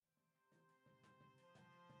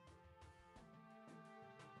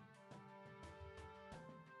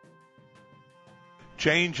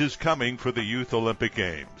Change is coming for the Youth Olympic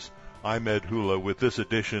Games. I'm Ed Hula with this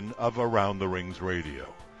edition of Around the Rings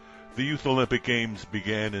Radio. The Youth Olympic Games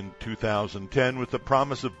began in 2010 with the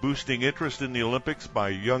promise of boosting interest in the Olympics by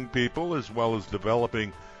young people as well as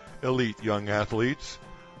developing elite young athletes.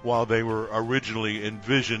 While they were originally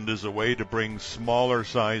envisioned as a way to bring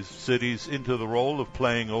smaller-sized cities into the role of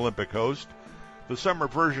playing Olympic host, the summer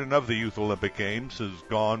version of the Youth Olympic Games has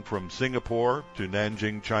gone from Singapore to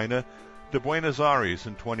Nanjing, China, to Buenos Aires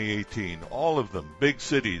in 2018, all of them big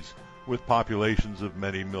cities with populations of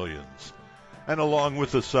many millions. And along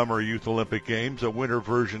with the Summer Youth Olympic Games, a winter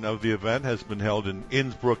version of the event has been held in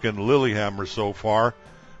Innsbruck and Lillehammer so far,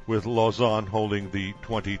 with Lausanne holding the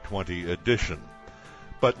 2020 edition.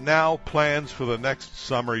 But now plans for the next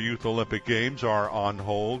Summer Youth Olympic Games are on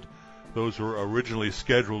hold. Those were originally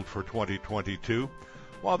scheduled for 2022,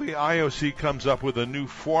 while the IOC comes up with a new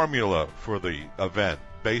formula for the event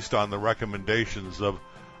based on the recommendations of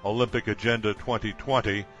Olympic Agenda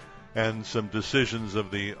 2020 and some decisions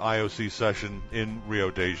of the IOC session in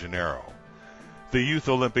Rio de Janeiro. The Youth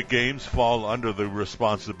Olympic Games fall under the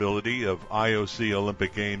responsibility of IOC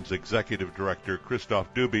Olympic Games Executive Director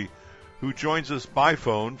Christophe Duby, who joins us by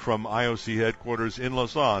phone from IOC headquarters in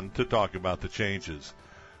Lausanne to talk about the changes.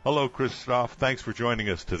 Hello, Christophe. Thanks for joining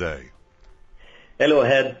us today. Hello,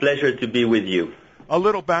 Ed. Pleasure to be with you. A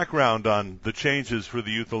little background on the changes for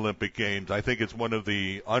the Youth Olympic Games. I think it's one of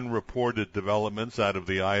the unreported developments out of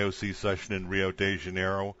the IOC session in Rio de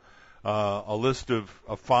Janeiro. A list of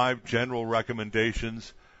 5 general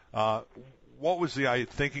recommendations. What was the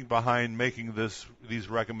thinking behind making these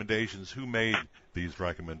recommendations? Who made these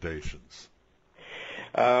recommendations?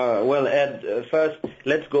 Well, Ed, first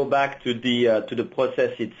let's go back to the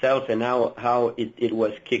process itself and how it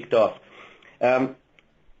was kicked off.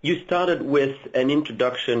 You started with an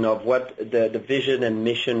introduction of what the vision and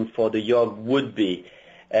mission for the YOG would be,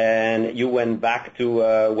 and you went back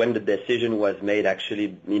to when the decision was made,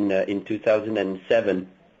 actually in 2007.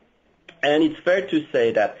 And it's fair to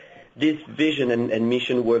say that this vision and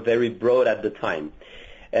mission were very broad at the time.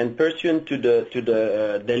 And pursuant to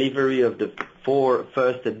the delivery of the 4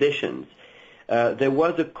 first editions, there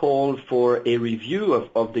was a call for a review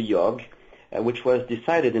of the YOG, which was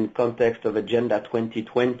decided in context of Agenda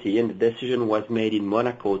 2020, and the decision was made in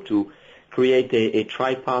Monaco to create a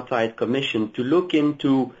tripartite commission to look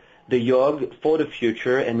into the YOG for the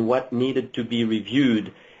future and what needed to be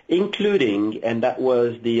reviewed, including, and that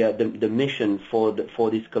was the mission for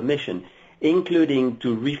this commission, including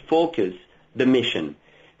to refocus the mission.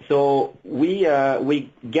 So we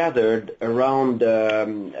gathered around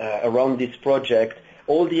this project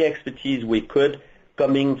all the expertise we could,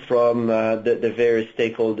 coming from the various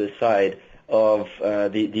stakeholder side of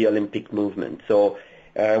the Olympic movement. So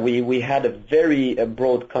we had a very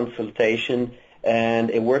broad consultation and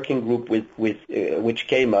a working group which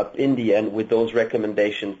came up in the end with those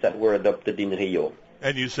recommendations that were adopted in Rio.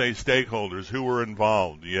 And you say stakeholders. Who were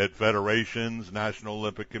involved? You had federations, national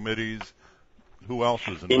Olympic committees. Who else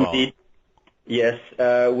was involved? Indeed. Yes.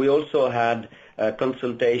 We also had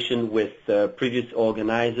consultation with previous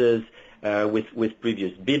organizers, with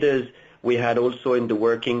previous bidders. We had also in the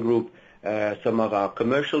working group some of our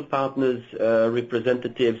commercial partners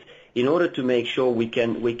representatives, in order to make sure we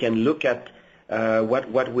can look at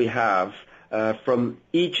what we have from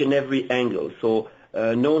each and every angle. So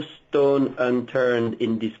no stone unturned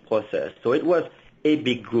in this process. So it was a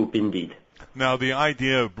big group indeed. Now, the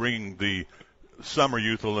idea of bringing the Summer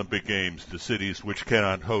Youth Olympic Games to cities which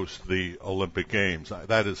cannot host the Olympic Games,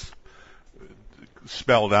 that is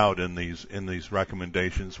spelled out in these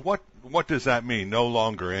recommendations. What does that mean? No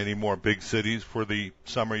longer any more big cities for the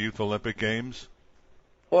Summer Youth Olympic Games?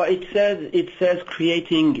 Well, it says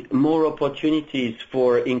creating more opportunities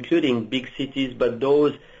for including big cities, but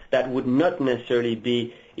those that would not necessarily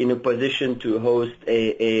be in a position to host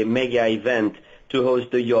a mega event, to host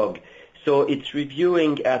the YOG. So it's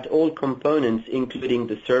reviewing at all components, including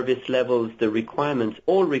the service levels, the requirements,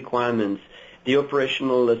 all requirements, the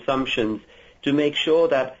operational assumptions, to make sure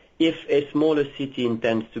that if a smaller city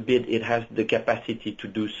intends to bid, it has the capacity to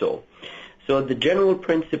do so. So the general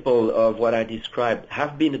principle of what I described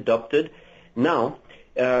have been adopted. Now,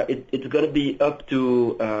 it's going to be up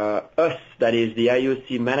to us, that is the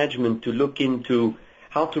IOC management, to look into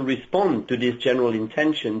how to respond to this general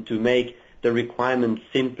intention to make the requirements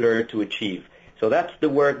simpler to achieve. So that's the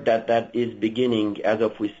work that is beginning as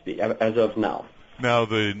of now. Now,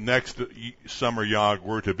 the next Summer YOG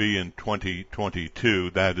were to be in 2022.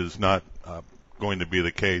 That is not going to be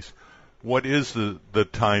the case. What is the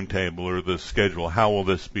timetable or the schedule? How will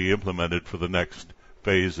this be implemented for the next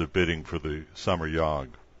phase of bidding for the Summer YOG?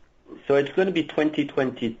 So it's going to be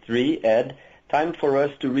 2023, Ed. Time for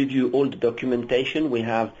us to review all the documentation. We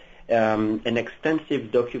have an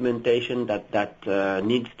extensive documentation that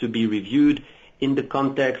needs to be reviewed in the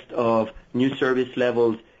context of new service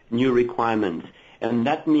levels, new requirements. And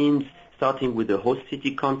that means starting with the host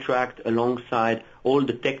city contract alongside all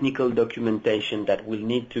the technical documentation that will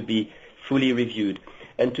need to be fully reviewed.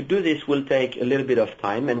 And to do this will take a little bit of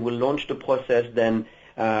time, and we'll launch the process then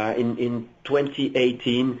in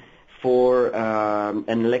 2018 for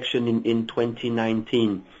an election in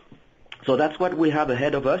 2019. So that's what we have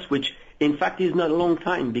ahead of us, which in fact is not a long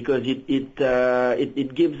time, because it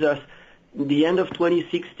gives us the end of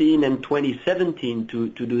 2016 and 2017 to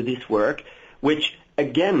do this work, which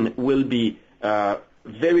again will be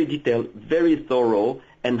very detailed, very thorough,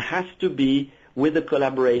 and has to be with the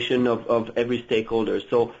collaboration of every stakeholder.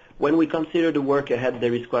 So when we consider the work ahead,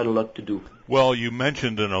 there is quite a lot to do. Well, you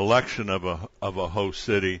mentioned an election of a host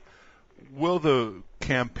city. Will the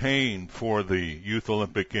campaign for the Youth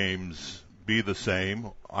Olympic Games be the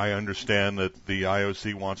same? I understand that the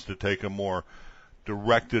IOC wants to take a more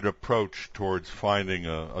directed approach towards finding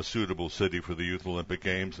a suitable city for the Youth Olympic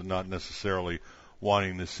Games, and not necessarily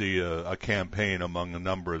wanting to see a campaign among a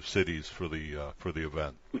number of cities for the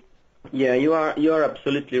event. Yeah, you are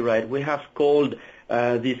absolutely right. We have called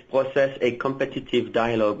this process a competitive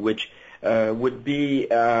dialogue, which would be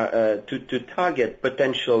to target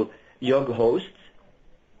potential young hosts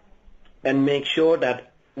and make sure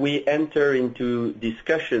that we enter into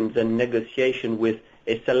discussions and negotiation with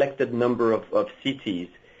a selected number of cities,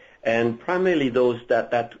 and primarily those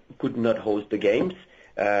that could not host the games.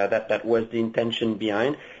 That was the intention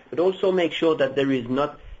behind, but also make sure that there is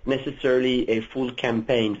not necessarily a full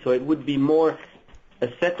campaign. So it would be more a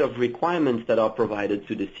set of requirements that are provided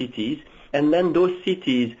to the cities, and then those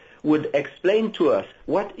cities would explain to us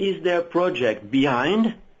what is their project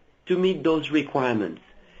behind to meet those requirements.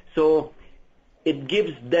 So it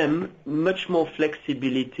gives them much more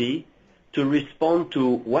flexibility to respond to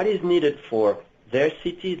what is needed for their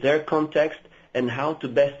city, their context, and how to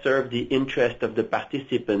best serve the interest of the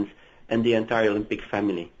participants and the entire Olympic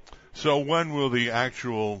family. So when will the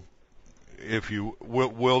actual,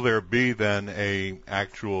 will there be then a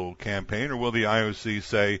actual campaign, or will the IOC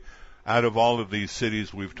say, out of all of these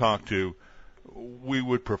cities we've talked to, we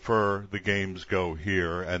would prefer the games go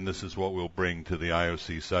here, and this is what we'll bring to the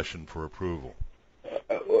IOC session for approval?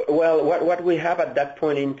 Well, what we have at that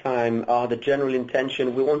point in time are the general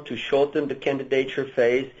intention. We want to shorten the candidature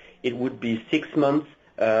phase. It would be 6 months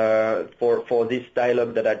for this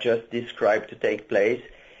dialogue that I just described to take place,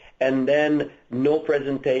 and then no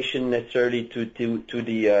presentation necessarily to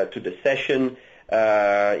the session.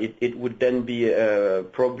 It would then be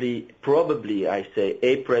probably I say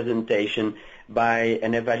a presentation by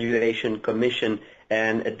an evaluation commission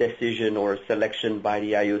and a decision or a selection by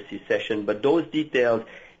the IOC session. But those details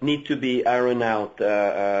need to be ironed out,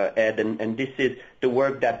 Ed, and this is the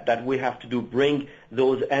work that we have to do, bring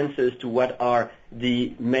those answers to what are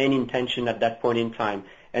the main intention at that point in time.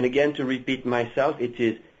 And again, to repeat myself, it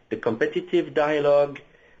is the competitive dialogue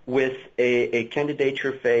with a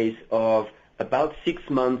candidature phase of about 6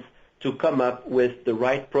 months to come up with the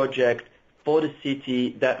right project for the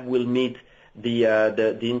city that will meet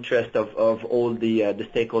the interest of all the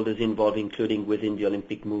stakeholders involved, including within the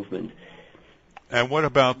Olympic movement. And what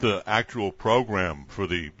about the actual program for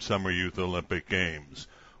the Summer Youth Olympic Games?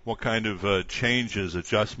 What kind of changes,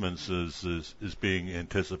 adjustments is being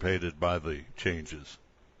anticipated by the changes?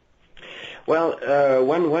 Well,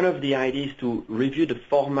 one of the ideas to review the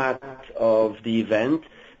format of the event,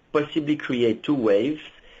 possibly create 2 waves.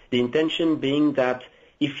 The intention being that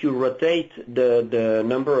if you rotate the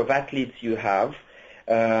number of athletes you have,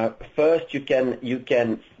 first you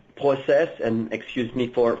can process, and excuse me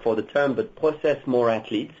for the term, but process more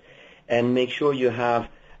athletes and make sure you have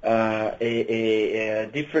a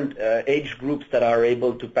different age groups that are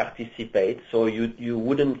able to participate. So you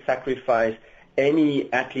wouldn't sacrifice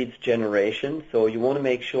any athletes generation. So you want to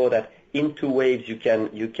make sure that in 2 waves you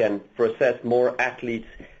can process more athletes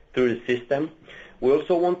through the system. We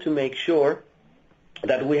also want to make sure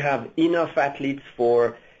that we have enough athletes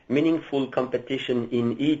for meaningful competition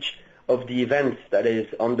in each of the events that is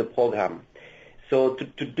on the program. So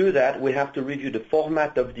to do that, we have to review the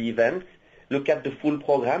format of the events, look at the full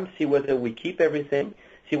program, see whether we keep everything,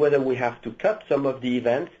 see whether we have to cut some of the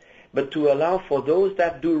events, but to allow for those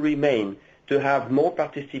that do remain to have more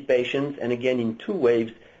participations, and again in 2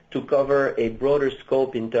 waves, to cover a broader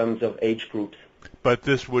scope in terms of age groups. But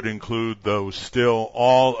this would include, though, still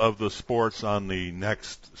all of the sports on the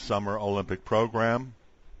next Summer Olympic program?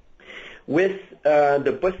 with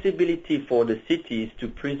the possibility for the cities to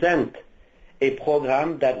present a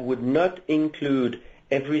program that would not include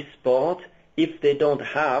every sport if they don't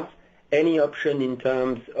have any option in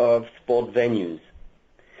terms of sport venues.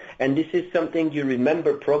 And this is something you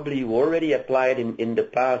remember probably you already applied in the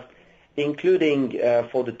past, including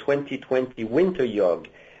for the 2020 Winter Yog,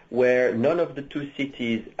 where none of the two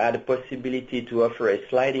cities had a possibility to offer a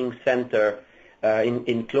sliding center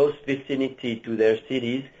in close vicinity to their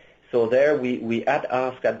cities. So there we had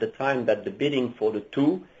asked at the time that the bidding for the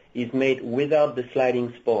two is made without the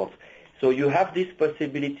sliding sport. So you have this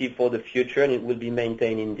possibility for the future, and it will be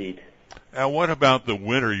maintained indeed. And what about the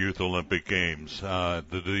Winter Youth Olympic Games?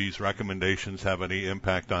 Do these recommendations have any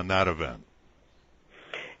impact on that event?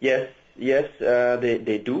 Yes,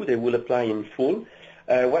 they do. They will apply in full.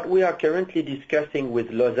 What we are currently discussing with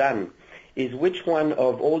Lausanne is which one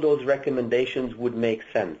of all those recommendations would make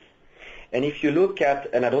sense. And if you look at,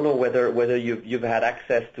 and I don't know whether you've had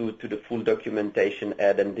access to the full documentation,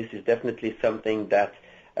 Ed, and this is definitely something that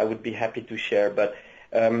I would be happy to share, but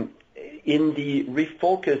in the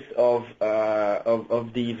refocus of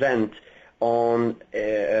the event on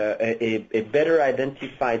a better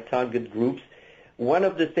identified target groups, one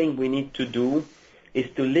of the things we need to do is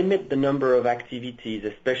to limit the number of activities,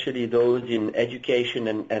 especially those in education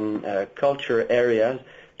and culture areas,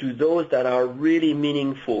 to those that are really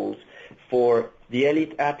meaningful for the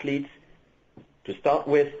elite athletes to start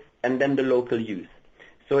with, and then the local youth.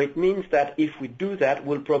 So it means that if we do that,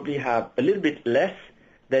 we'll probably have a little bit less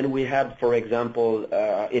than we had, for example,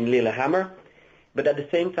 in Lillehammer, but at the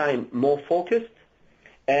same time more focused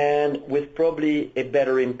and with probably a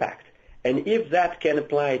better impact. And if that can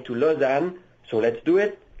apply to Lausanne, so let's do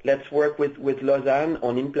it. Let's work with Lausanne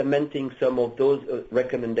on implementing some of those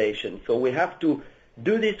recommendations. So we have to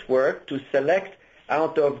do this work to select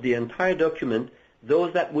out of the entire document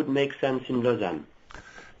those that would make sense in Lausanne.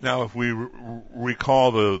 Now, if we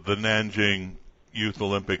recall, the Nanjing Youth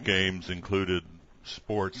Olympic Games included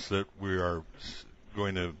sports that we are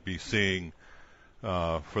going to be seeing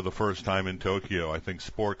for the first time in Tokyo. I think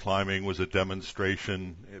sport climbing was a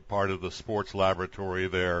demonstration, part of the sports laboratory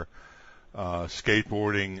there,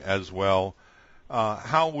 skateboarding as well.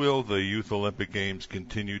 How will the Youth Olympic Games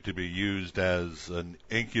continue to be used as an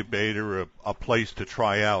incubator, a place to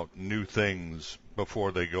try out new things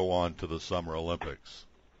before they go on to the Summer Olympics?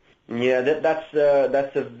 Yeah, that's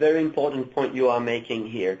a very important point you are making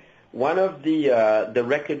here. One of the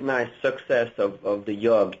recognized success of the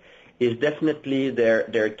YOG is definitely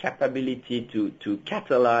their capability to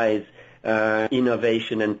catalyze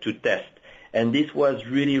innovation and to test. And this was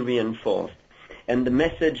really reinforced. And the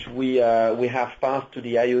message we have passed to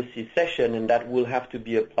the IOC session, and that will have to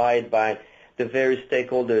be applied by the various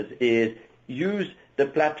stakeholders, is use the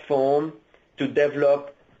platform to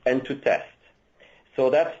develop and to test. So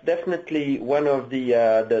that's definitely one of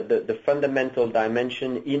the fundamental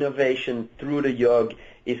dimension. Innovation through the YOG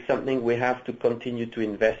is something we have to continue to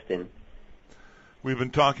invest in. We've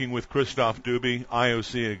been talking with Christophe Duby,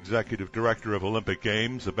 IOC Executive Director of Olympic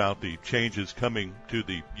Games, about the changes coming to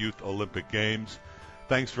the Youth Olympic Games.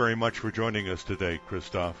 Thanks very much for joining us today,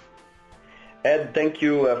 Christophe. Ed, thank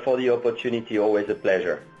you for the opportunity. Always a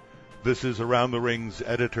pleasure. This is Around the Rings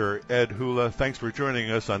editor Ed Hula. Thanks for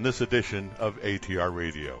joining us on this edition of ATR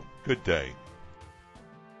Radio. Good day.